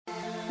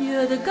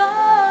You're the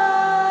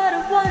God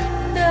of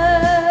wonders.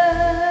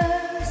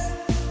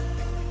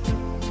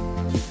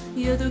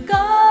 You're the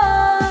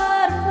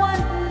God of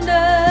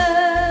wonders.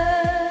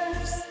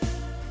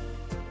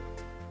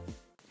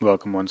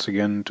 Welcome once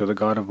again to the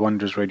God of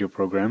Wonders radio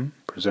program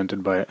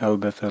presented by El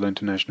Bethel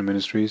International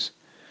Ministries.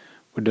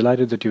 We're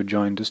delighted that you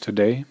joined us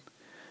today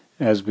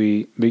as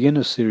we begin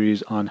a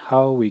series on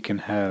how we can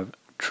have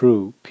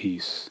true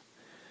peace.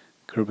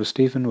 Kirpa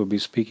Stephen will be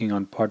speaking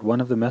on part 1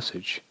 of the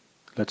message.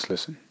 Let's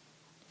listen.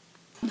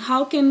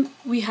 How can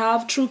we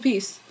have true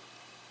peace?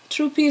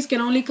 True peace can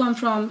only come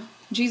from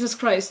Jesus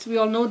Christ. We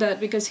all know that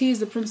because He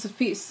is the Prince of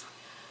Peace.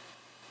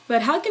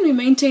 But how can we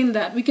maintain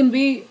that? We can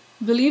be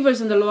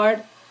believers in the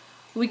Lord.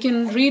 We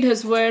can read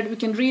His Word. We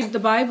can read the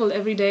Bible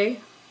every day.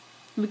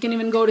 We can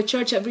even go to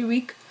church every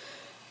week.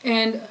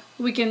 And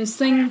we can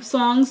sing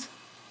songs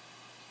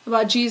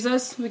about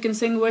Jesus. We can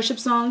sing worship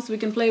songs. We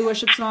can play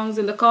worship songs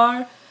in the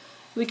car.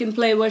 We can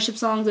play worship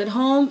songs at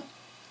home,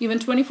 even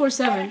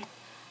 24/7.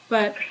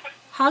 But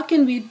how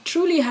can we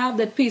truly have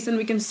that peace, and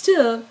we can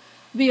still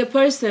be a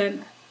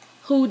person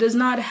who does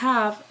not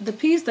have the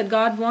peace that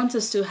God wants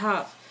us to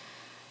have?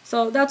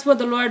 So that's what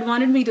the Lord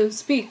wanted me to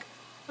speak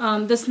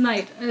this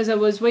night as I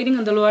was waiting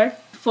on the Lord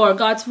for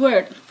God's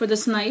word for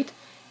this night.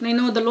 And I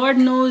know the Lord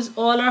knows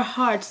all our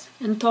hearts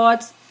and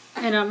thoughts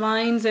and our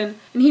minds, and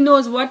He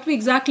knows what we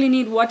exactly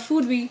need, what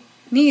food we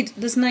need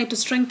this night to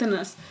strengthen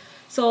us.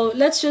 So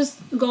let's just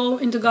go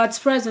into God's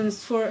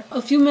presence for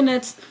a few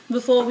minutes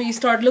before we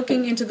start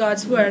looking into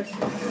God's Word.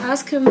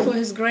 Ask Him for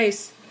His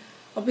grace,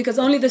 because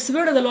only the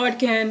Spirit of the Lord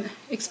can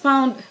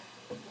expound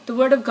the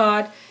Word of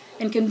God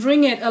and can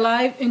bring it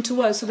alive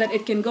into us so that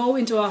it can go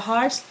into our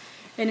hearts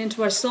and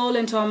into our soul,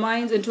 into our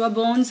minds, into our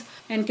bones,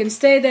 and can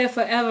stay there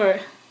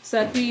forever so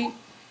that we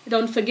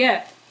don't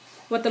forget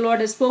what the Lord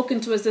has spoken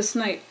to us this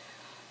night.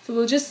 So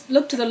we'll just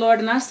look to the Lord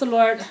and ask the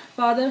Lord,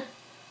 Father,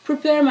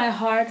 prepare my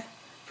heart,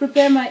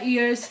 prepare my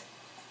ears,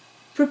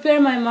 prepare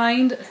my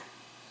mind.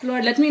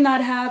 Lord, let me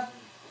not have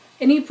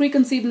any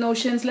preconceived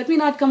notions. Let me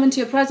not come into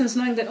your presence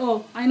knowing that,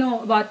 oh, I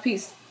know about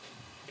peace.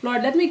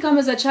 Lord, let me come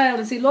as a child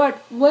and say, Lord,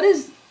 what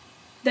is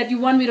that you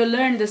want me to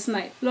learn this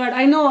night? Lord,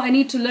 I know I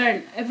need to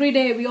learn. Every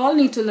day we all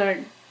need to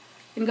learn.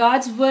 And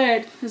God's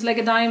word is like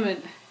a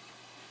diamond.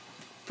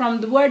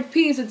 From the word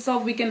peace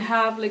itself, we can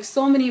have like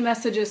so many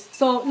messages.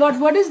 So, Lord,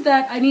 what is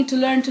that I need to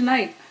learn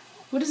tonight?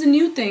 What is a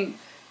new thing?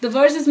 The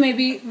verses may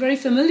be very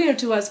familiar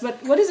to us,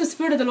 but what is the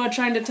Spirit of the Lord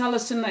trying to tell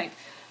us tonight?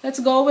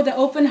 Let's go with an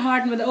open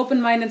heart and with an open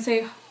mind and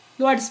say,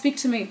 Lord, speak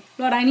to me.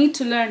 Lord, I need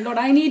to learn. Lord,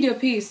 I need your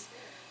peace.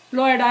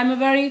 Lord, I'm a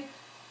very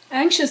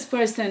anxious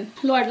person.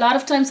 Lord, a lot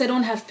of times I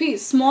don't have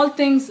peace. Small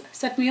things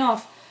set me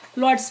off.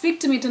 Lord, speak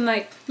to me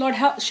tonight. Lord,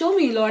 show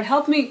me, Lord,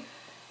 help me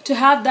to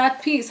have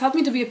that peace. Help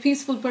me to be a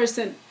peaceful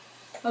person,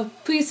 a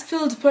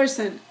peace-filled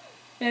person.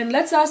 And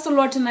let's ask the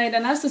Lord tonight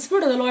and ask the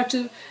Spirit of the Lord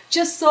to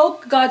just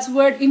soak God's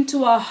word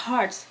into our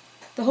hearts.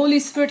 The Holy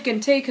Spirit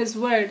can take His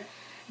word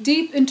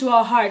deep into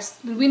our hearts.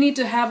 We need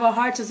to have our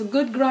hearts as a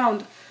good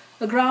ground,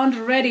 a ground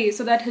ready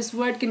so that His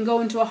word can go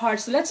into our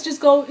hearts. So let's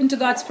just go into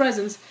God's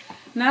presence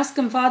and ask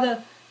Him,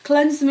 Father,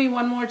 cleanse me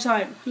one more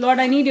time. Lord,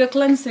 I need your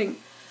cleansing.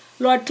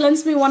 Lord,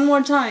 cleanse me one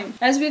more time.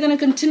 As we're going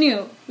to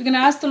continue, we're going to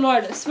ask the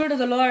Lord, Spirit of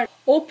the Lord,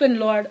 open,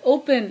 Lord,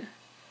 open.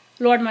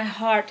 Lord, my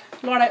heart.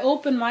 Lord, I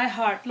open my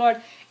heart. Lord,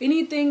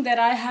 anything that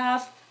I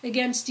have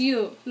against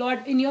you,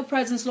 Lord, in your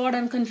presence, Lord,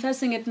 I'm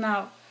confessing it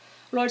now.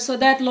 Lord, so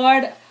that,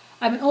 Lord,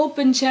 I'm an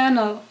open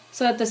channel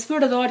so that the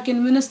Spirit of the Lord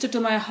can minister to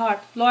my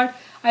heart. Lord,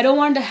 I don't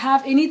want to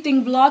have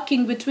anything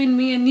blocking between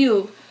me and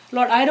you.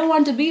 Lord, I don't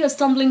want to be a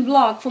stumbling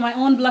block for my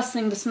own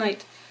blessing this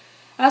night.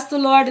 Ask the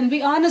Lord and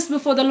be honest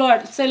before the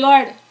Lord. Say,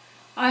 Lord,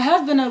 I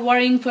have been a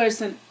worrying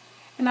person,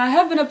 and I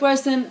have been a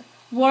person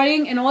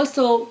worrying and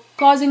also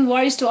causing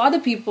worries to other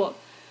people.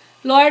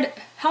 Lord,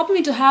 help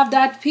me to have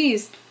that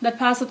peace that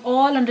passeth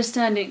all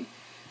understanding.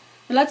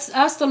 Let's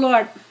ask the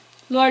Lord,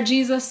 Lord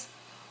Jesus,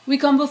 we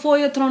come before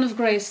your throne of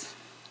grace.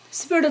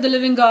 Spirit of the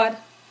living God,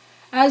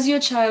 as your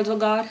child, O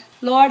God,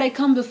 Lord, I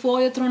come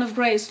before your throne of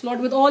grace, Lord,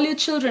 with all your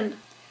children.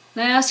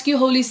 And I ask you,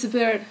 Holy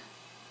Spirit,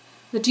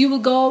 that you will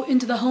go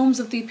into the homes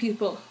of these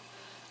people.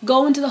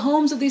 Go into the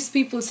homes of these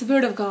people,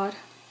 Spirit of God.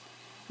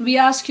 We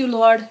ask you,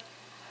 Lord,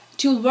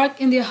 that you will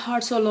work in their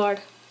hearts, O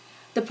Lord.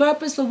 The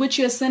purpose for which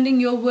you are sending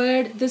your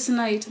word this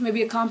night may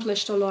be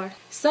accomplished, O Lord.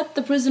 Set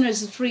the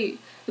prisoners free,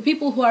 the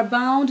people who are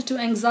bound to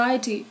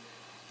anxiety.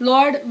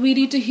 Lord, we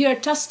need to hear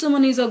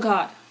testimonies, O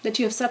God, that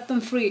you have set them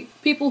free.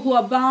 People who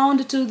are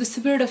bound to the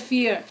spirit of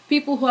fear,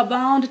 people who are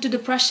bound to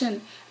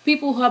depression,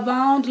 people who are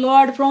bound,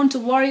 Lord, prone to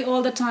worry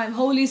all the time.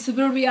 Holy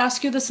Spirit, we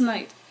ask you this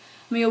night,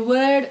 may your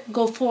word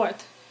go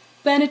forth,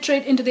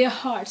 penetrate into their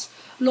hearts.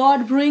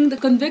 Lord, bring the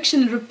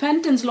conviction and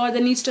repentance, Lord,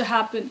 that needs to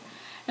happen.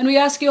 And we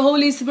ask you,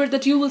 Holy Spirit,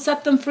 that you will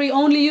set them free.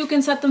 Only you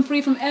can set them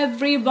free from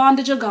every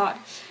bondage, O God.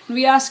 And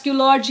we ask you,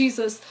 Lord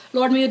Jesus,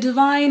 Lord, may your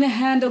divine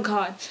hand, O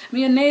God, may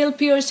your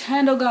nail-pierced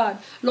hand, O God,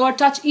 Lord,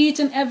 touch each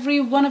and every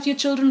one of your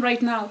children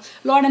right now.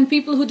 Lord, and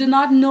people who do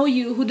not know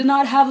you, who do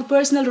not have a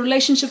personal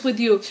relationship with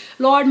you.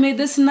 Lord, may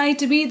this night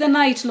be the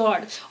night,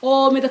 Lord.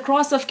 Oh, may the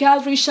cross of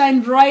Calvary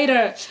shine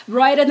brighter,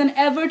 brighter than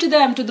ever to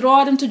them, to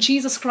draw them to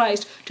Jesus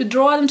Christ, to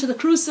draw them to the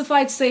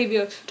crucified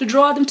Savior, to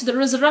draw them to the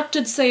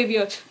resurrected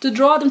Savior, to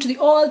draw them to the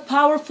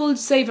all-powerful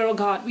Savior, O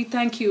God. We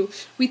thank you.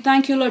 We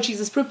thank you, Lord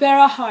Jesus. Prepare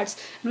our hearts.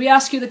 And we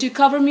ask you that you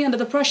cover me under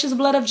the precious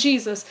blood of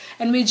Jesus.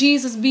 And may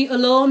Jesus be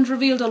alone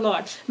revealed, O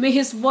Lord. May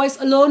his voice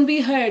alone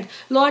be heard.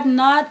 Lord,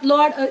 not,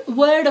 Lord, a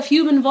word of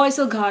human voice,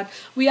 O God.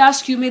 We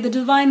ask you, may the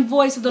divine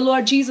voice of the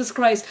Lord Jesus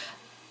Christ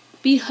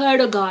be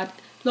heard, O God.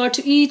 Lord,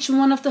 to each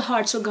one of the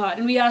hearts, O God.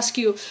 And we ask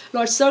you,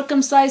 Lord,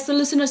 circumcise the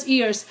listeners'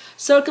 ears,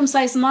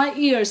 circumcise my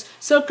ears,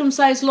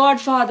 circumcise, Lord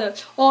Father,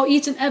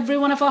 each and every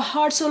one of our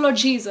hearts, O Lord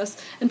Jesus,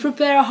 and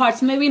prepare our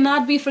hearts. May we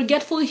not be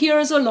forgetful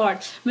hearers, O Lord.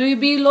 May we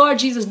be, Lord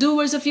Jesus,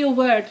 doers of your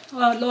word,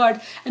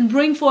 Lord, and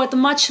bring forth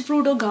much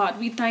fruit, O God.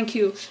 We thank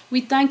you. We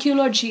thank you,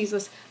 Lord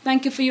Jesus.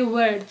 Thank you for your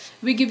word.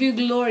 We give you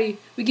glory.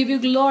 We give you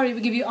glory.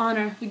 We give you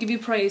honor. We give you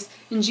praise.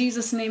 In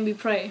Jesus' name we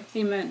pray.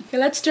 Amen. Okay,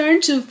 let's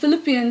turn to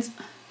Philippians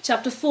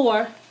chapter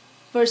 4,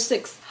 verse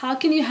 6. How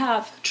can you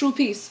have true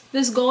peace?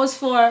 This goes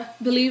for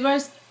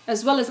believers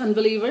as well as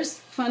unbelievers.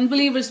 For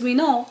unbelievers, we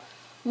know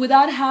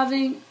without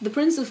having the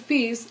Prince of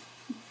Peace,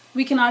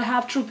 we cannot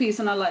have true peace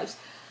in our lives.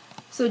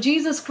 So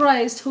Jesus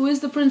Christ, who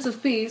is the Prince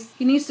of Peace,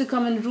 he needs to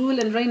come and rule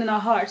and reign in our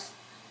hearts.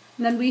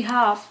 And then we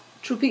have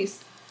true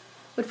peace.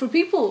 But for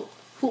people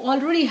who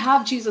already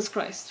have Jesus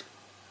Christ,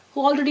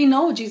 who already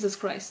know Jesus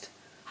Christ,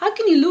 how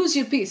can you lose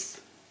your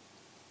peace?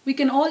 We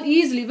can all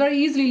easily, very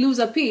easily lose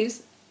our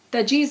peace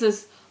that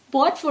Jesus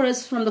bought for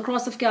us from the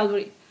cross of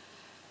Calvary.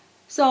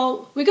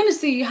 So we're going to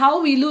see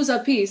how we lose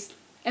our peace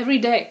every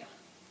day,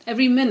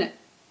 every minute,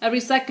 every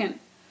second.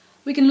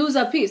 We can lose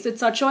our peace.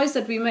 It's our choice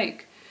that we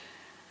make.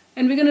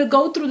 And we're going to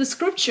go through the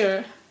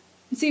scripture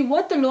and see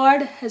what the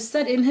Lord has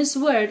said in his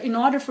word in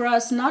order for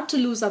us not to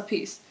lose our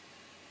peace.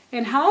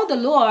 And how the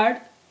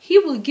Lord, he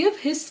will give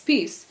his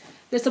peace.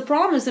 There's a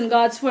promise in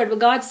God's word where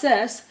God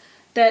says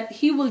that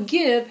he will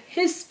give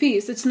his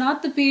peace. It's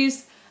not the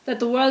peace that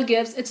the world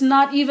gives. It's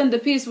not even the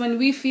peace when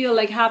we feel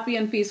like happy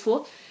and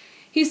peaceful.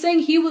 He's saying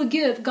he will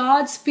give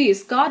God's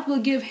peace. God will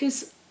give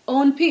his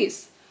own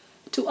peace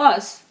to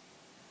us.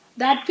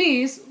 That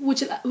peace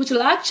which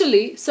will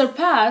actually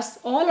surpass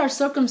all our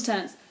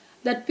circumstance.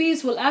 That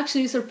peace will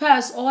actually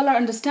surpass all our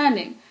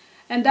understanding.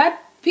 And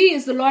that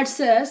peace, the Lord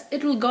says,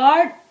 it'll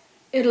guard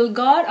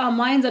our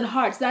minds and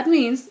hearts. That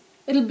means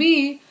it'll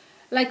be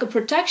like a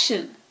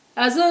protection.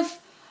 As if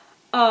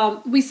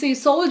we see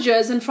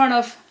soldiers in front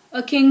of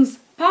a king's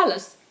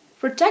palace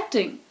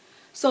protecting.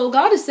 So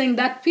God is saying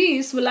that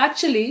peace will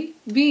actually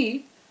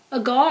be a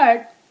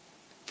guard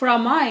for our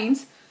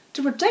minds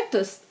to protect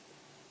us.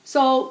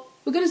 So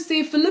we're going to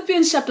see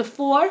Philippians chapter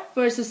 4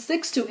 verses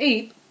 6 to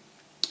 8.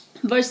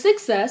 Verse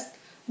 6 says,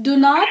 do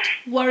not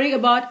worry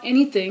about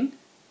anything.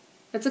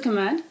 That's a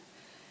command.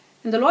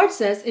 And the Lord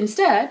says,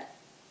 instead,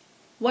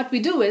 what we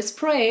do is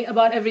pray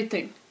about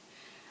everything.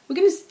 We're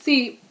going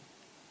to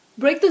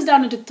break this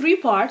down into 3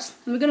 parts,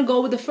 and we're going to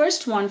go with the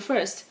first one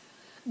first.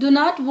 Do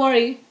not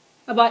worry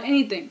about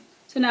anything.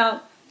 So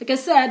now, like I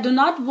said, do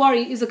not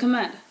worry is a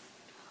command.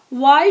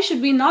 Why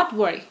should we not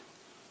worry?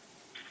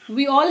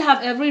 We all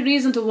have every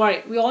reason to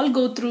worry. We all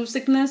go through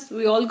sickness.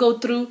 We all go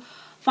through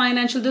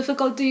financial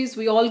difficulties.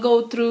 We all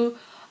go through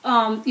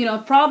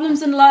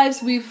problems in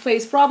lives. We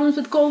face problems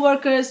with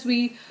co-workers.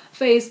 We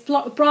face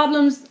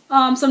problems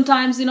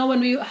sometimes, when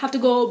we have to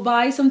go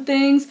buy some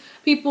things.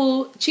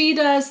 People cheat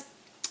us.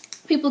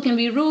 People can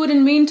be rude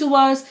and mean to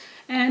us.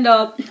 And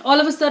all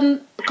of a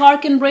sudden, a car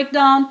can break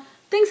down.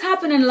 Things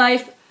happen in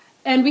life,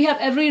 and we have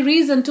every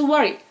reason to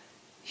worry,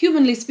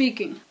 humanly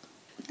speaking.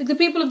 Like the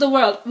people of the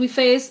world, we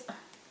face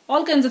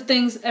all kinds of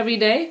things every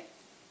day,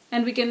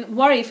 and we can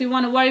worry. If we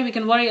want to worry, we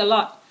can worry a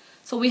lot.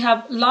 So we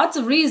have lots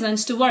of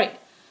reasons to worry.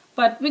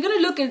 But we're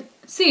going to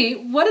see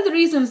what are the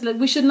reasons that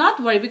we should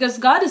not worry, because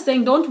God is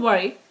saying don't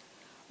worry.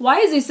 Why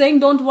is he saying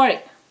don't worry?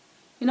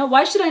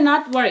 Why should I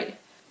not worry?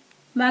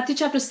 Matthew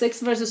chapter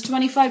 6 verses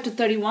 25 to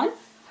 31.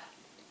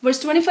 Verse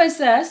 25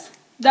 says,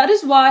 that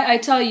is why I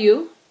tell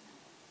you,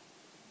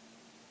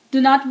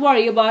 do not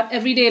worry about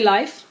everyday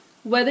life,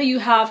 whether you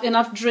have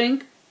enough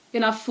drink,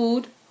 enough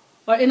food,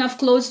 or enough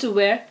clothes to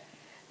wear.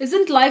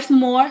 Isn't life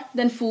more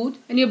than food,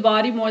 and your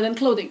body more than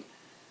clothing?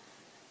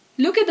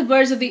 Look at the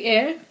birds of the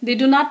air. They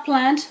do not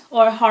plant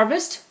or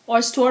harvest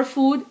or store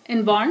food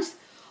in barns,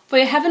 for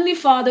your heavenly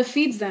Father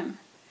feeds them.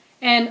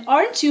 And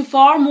aren't you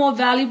far more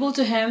valuable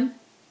to him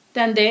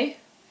than they?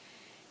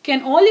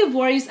 Can all your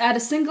worries add a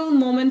single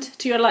moment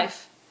to your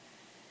life?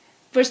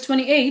 Verse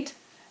 28,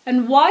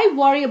 and why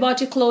worry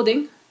about your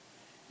clothing?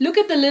 Look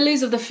at the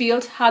lilies of the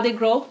field, how they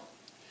grow.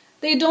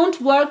 They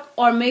don't work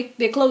or make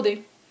their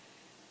clothing.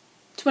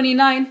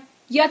 29,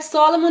 yet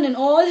Solomon in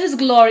all his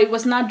glory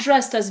was not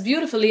dressed as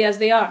beautifully as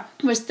they are.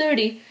 Verse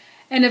 30,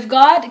 And if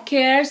God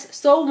cares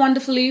so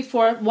wonderfully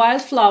for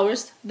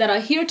wildflowers that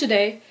are here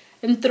today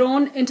and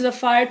thrown into the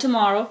fire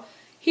tomorrow,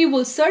 He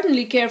will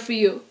certainly care for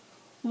you.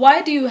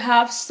 Why do you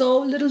have so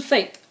little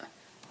faith?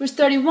 Verse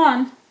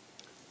 31,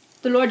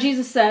 the Lord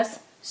Jesus says,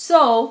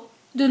 "So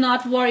do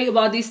not worry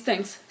about these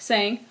things,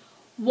 saying,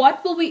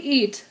 'What will we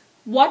eat?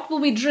 What will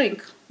we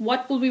drink?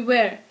 What will we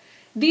wear?'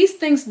 These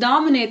things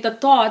dominate the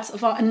thoughts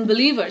of our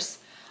unbelievers.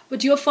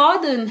 But your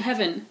Father in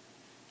heaven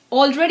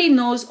already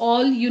knows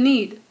all you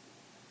need.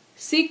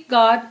 Seek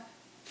God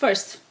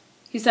first."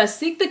 He says,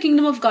 "Seek the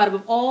kingdom of God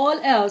above all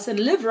else and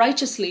live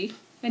righteously,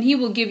 and He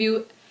will give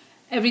you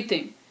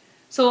everything."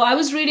 So I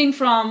was reading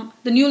from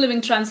the New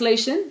Living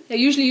Translation. I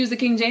usually use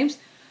the King James,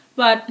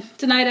 but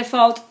tonight I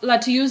felt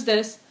led to use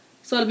this,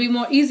 so it'll be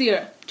more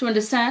easier to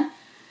understand.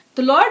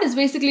 The Lord is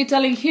basically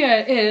telling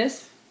here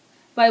is,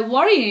 by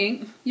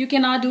worrying, you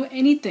cannot do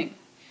anything.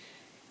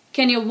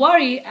 Can you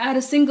worry at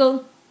a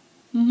single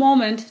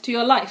moment to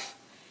your life?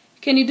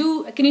 Can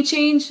you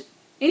change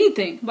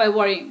anything by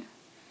worrying?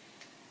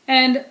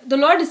 And the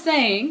Lord is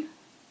saying,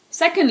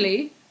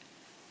 secondly,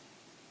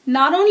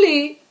 not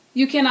only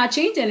you cannot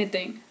change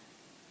anything,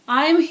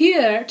 I am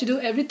here to do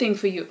everything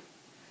for you.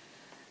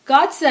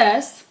 God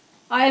says,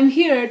 I am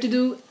here to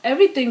do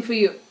everything for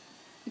you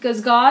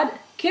because God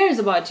cares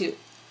about you.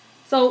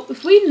 So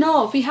if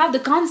we have the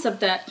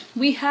concept that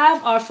we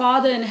have our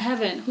Father in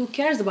heaven who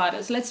cares about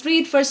us, let's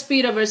read 1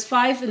 Peter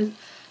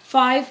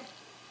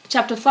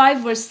chapter 5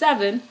 verse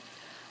 7.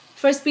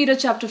 1 Peter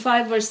chapter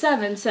 5 verse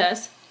 7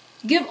 says,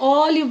 "Give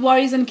all your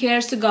worries and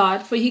cares to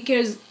God, for He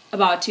cares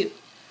about you."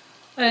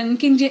 In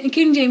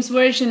King James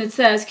Version it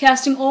says,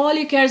 "Casting all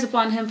your cares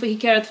upon Him, for He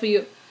careth for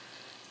you."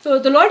 So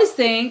the Lord is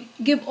saying,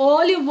 give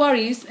all your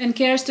worries and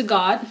cares to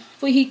God,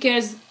 for He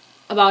cares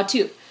about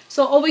you.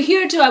 So over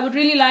here too, I would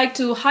really like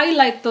to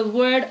highlight the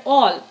word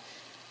all.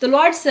 The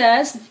Lord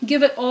says,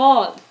 give it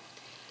all.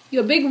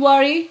 Your big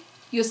worry,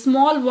 your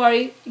small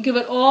worry, give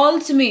it all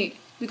to me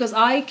because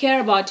I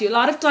care about you. A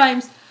lot of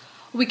times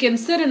we can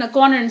sit in a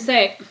corner and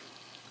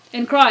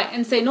cry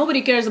and say,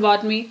 nobody cares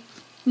about me.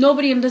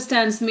 Nobody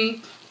understands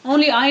me.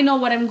 Only I know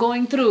what I'm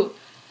going through.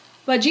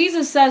 But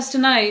Jesus says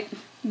tonight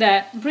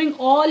that bring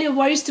all your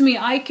worries to me.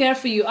 I care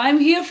for you. I'm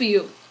here for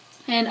you.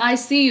 And I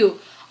see you.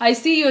 I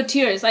see your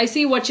tears. I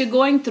see what you're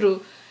going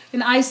through.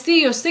 And I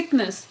see your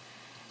sickness.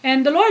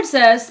 And the Lord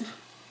says,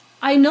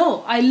 I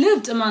know. I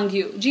lived among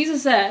you.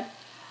 Jesus said,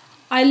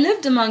 I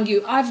lived among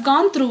you. I've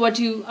gone through what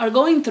you are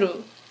going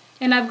through.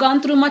 And I've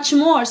gone through much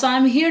more. So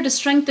I'm here to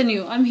strengthen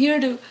you. I'm here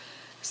to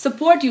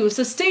support you,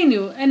 sustain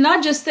you. And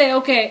not just say,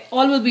 okay,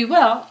 all will be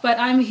well. But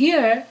I'm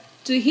here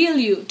to heal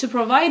you, to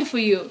provide for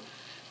you,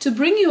 to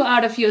bring you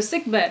out of your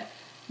sickbed.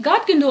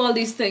 God can do all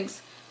these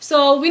things.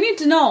 So we need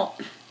to know,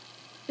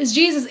 is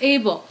Jesus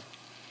able?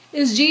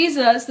 Is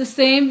Jesus the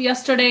same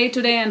yesterday,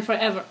 today, and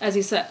forever, as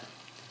He said?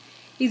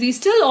 Is He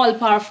still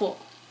all-powerful?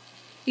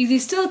 Is He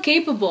still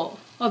capable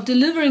of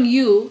delivering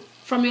you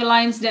from your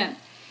lion's den?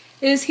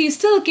 Is He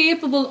still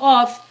capable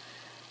of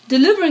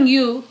delivering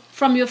you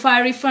from your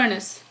fiery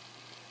furnace?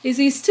 Is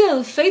He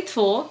still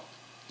faithful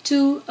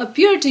to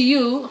appear to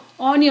you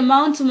on your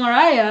Mount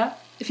Moriah,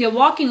 if you're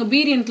walking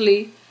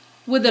obediently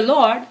with the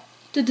Lord,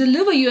 to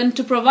deliver you and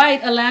to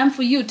provide a lamb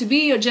for you, to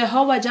be your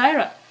Jehovah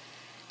Jireh?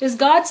 Is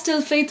God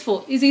still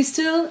faithful? Is He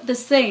still the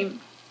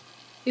same?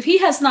 If He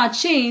has not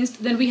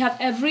changed, then we have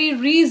every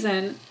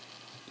reason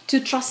to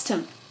trust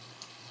Him.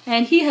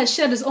 And He has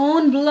shed His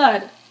own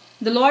blood.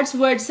 The Lord's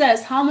word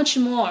says, how much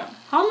more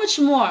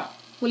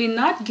will He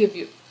not give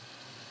you?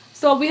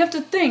 So we have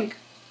to think,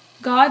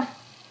 God,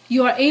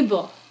 you are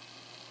able.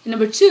 And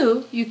number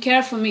two, you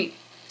care for me.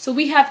 So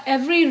we have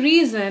every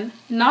reason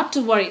not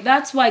to worry.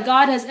 That's why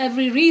God has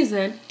every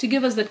reason to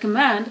give us that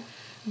command,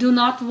 do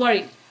not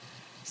worry.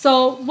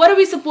 So what are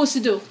we supposed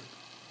to do?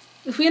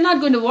 If we're not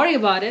going to worry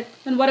about it,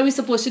 then what are we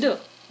supposed to do?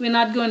 We're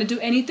not going to do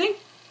anything?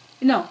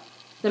 No.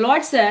 The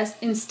Lord says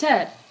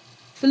instead,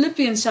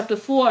 Philippians chapter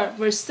 4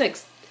 verse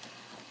 6.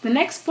 The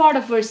next part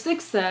of verse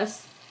 6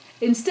 says,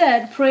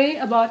 instead pray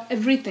about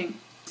everything.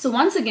 So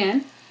once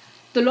again,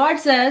 the Lord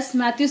says,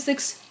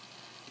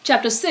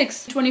 chapter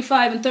 6,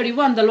 25 and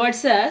 31, the Lord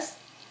says,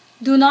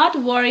 do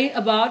not worry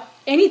about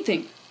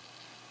anything.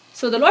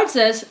 So the Lord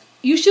says,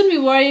 you shouldn't be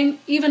worrying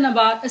even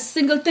about a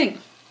single thing.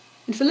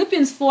 In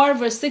Philippians 4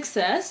 verse 6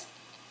 says,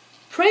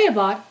 pray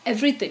about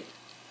everything.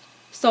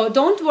 So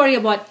don't worry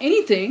about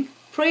anything,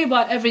 pray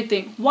about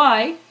everything.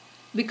 Why?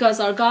 Because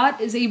our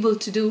God is able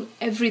to do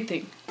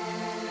everything.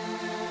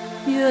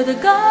 You're the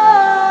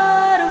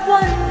God of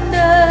wonders.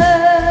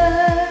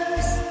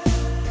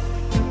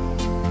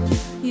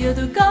 You're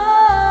the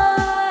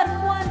God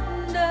of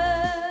wonders.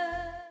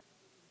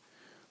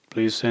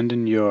 Please send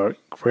in your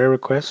prayer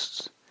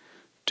requests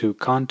to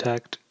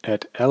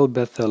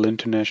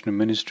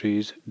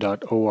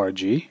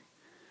contact@elbethelinternationalministries.org,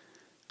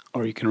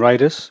 or you can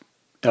write us,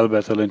 El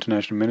Bethel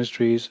International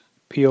Ministries,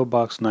 P.O.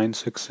 Box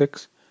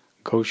 966,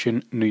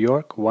 Goshen, New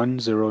York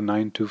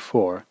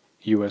 10924,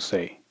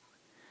 USA.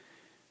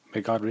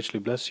 May God richly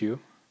bless you.